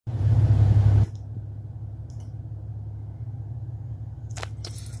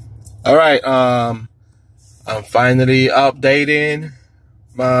All right, I'm finally updating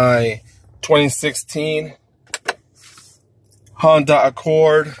my 2016 Honda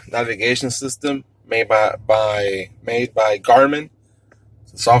Accord navigation system made by Garmin.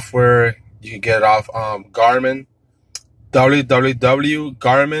 The software you can get it off Garmin,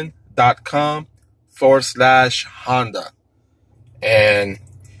 www.garmin.com/Honda, and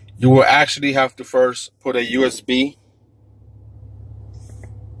you will actually have to first put a USB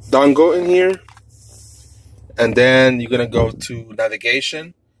dongle in here, and then you're gonna go to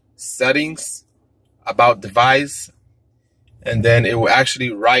navigation, settings, about device, and then it will actually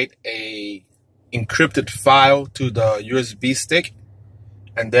write a encrypted file to the USB stick,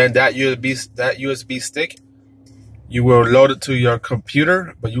 and then that USB stick you will load it to your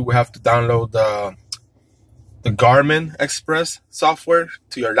computer, but you will have to download the Garmin Express software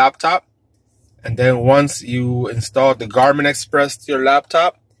to your laptop. And then once you install the Garmin Express to your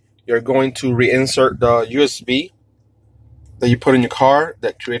laptop, you're going to reinsert the USB that you put in your car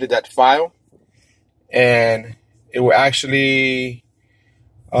that created that file, and it will actually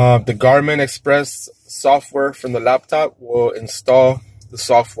the Garmin Express software from the laptop will install the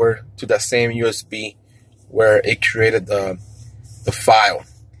software to that same USB where it created the file.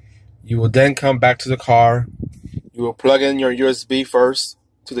 You will then come back to the car. You will plug in your USB first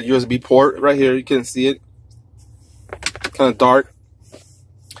to the USB port right here. You can see it, kind of dark.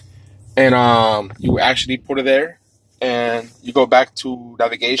 And you actually put it there, and you go back to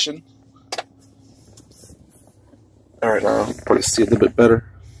navigation. All right, now probably see it a little bit better.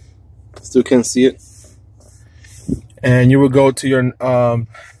 Still can't see it. And you will go to your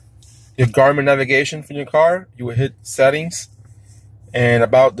Garmin navigation for your car. You will hit settings and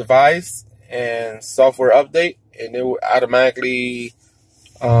about device and software update, and it will automatically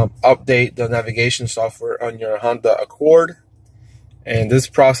update the navigation software on your Honda Accord. And this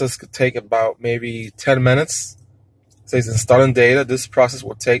process could take about maybe 10 minutes. It says installing data. This process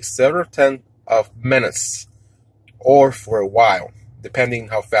will take several tens of minutes or for a while, depending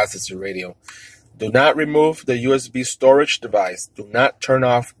how fast is your radio. Do not remove the USB storage device. Do not turn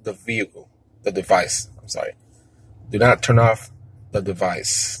off the device. Do not turn off the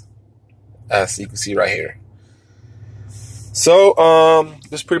device, as you can see right here. So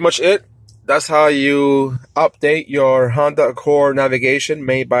that's pretty much it. That's how you update your Honda Accord navigation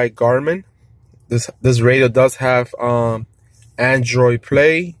made by Garmin. This radio does have Android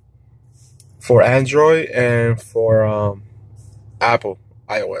Play for Android and for Apple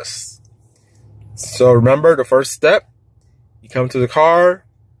iOS. So remember, the first step, you come to the car,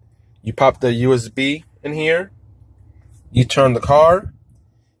 you pop the USB in here, you turn the car,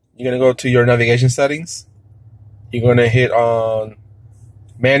 you're going to go to your navigation settings, you're going to hit on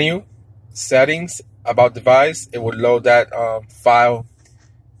menu, settings, about device. It will load that file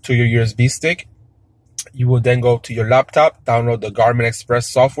to your USB stick. You will then go to your laptop, download the Garmin Express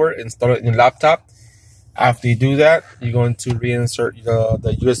software, install it in your laptop. After you do that, you're going to reinsert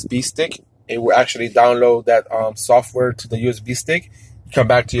the USB stick. It will actually download that software to the USB stick. You come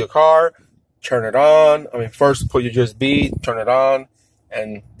back to your car, turn it on. First put your USB, turn it on,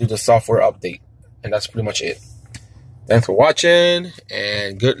 and do the software update. And that's pretty much it. Thanks for watching,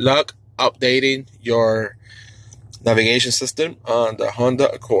 and good luck updating your navigation system on the Honda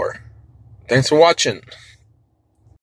Accord. Thanks for watching.